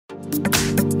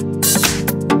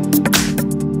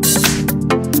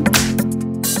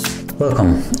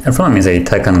Welcome, in front of me is a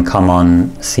TECNO CAMON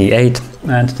C8,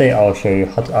 and today I'll show you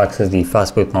how to access the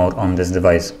Fastboot mode on this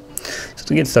device. So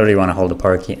to get started, you want to hold the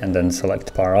power key and then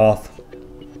select power off.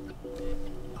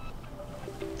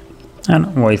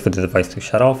 And wait for the device to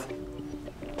shut off.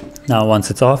 Now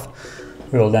once it's off,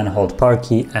 we will then hold power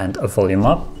key and volume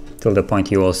up till the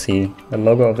point you will see the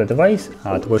logo of the device,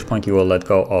 at which point you will let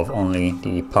go of only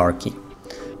the power key.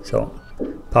 So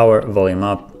power, volume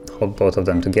up, hold both of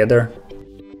them together.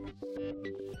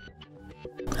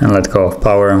 And let go of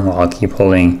power while keep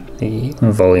holding the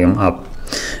volume up.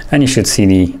 And you should see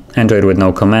the Android with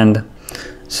no command.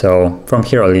 So from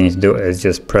here all you need to do is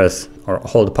just press or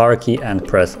hold power key and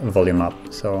press volume up.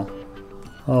 So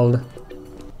hold.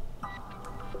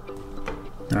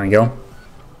 There we go.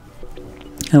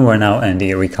 And we're now in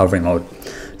the recovery mode.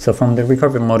 So from the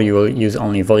recovery mode you will use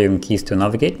only volume keys to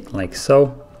navigate, like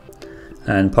so.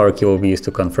 And power key will be used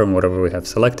to confirm whatever we have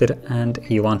selected. And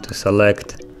you want to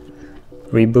select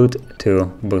reboot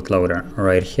to bootloader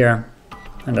right here,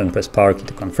 and then press power key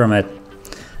to confirm it.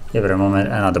 Give it a moment,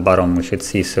 and at the bottom we should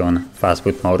see soon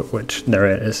Fastboot mode, which there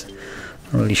it is.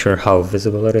 Not really sure how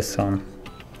visible it is, so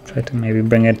try to maybe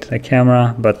bring it to the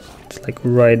camera, but it's like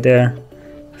right there,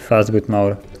 Fastboot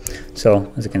mode.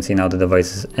 So as you can see now the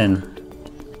device is in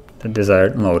the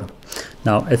desired mode.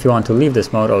 Now if you want to leave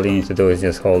this mode, all you need to do is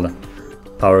just hold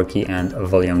power key and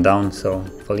volume down. So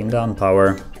volume down,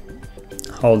 power,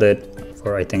 hold it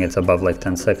for I think it's above like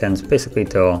 10 seconds, basically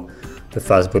till the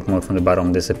Fastboot mode from the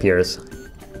bottom disappears.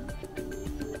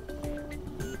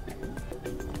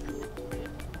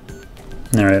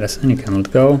 There it is, and you can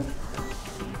let go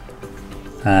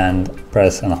and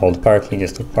press and hold power key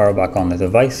just to power back on the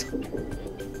device,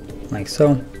 like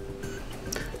so.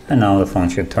 And now the phone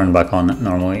should turn back on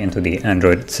normally into the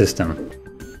Android system.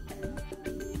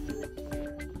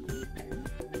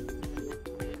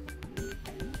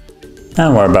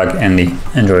 And we're back in the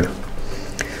Android.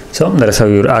 So that is how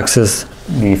you would access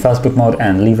the Fastboot mode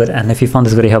and leave it. And if you found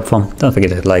this very helpful, don't forget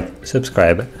to hit like,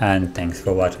 subscribe, and thanks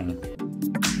for watching.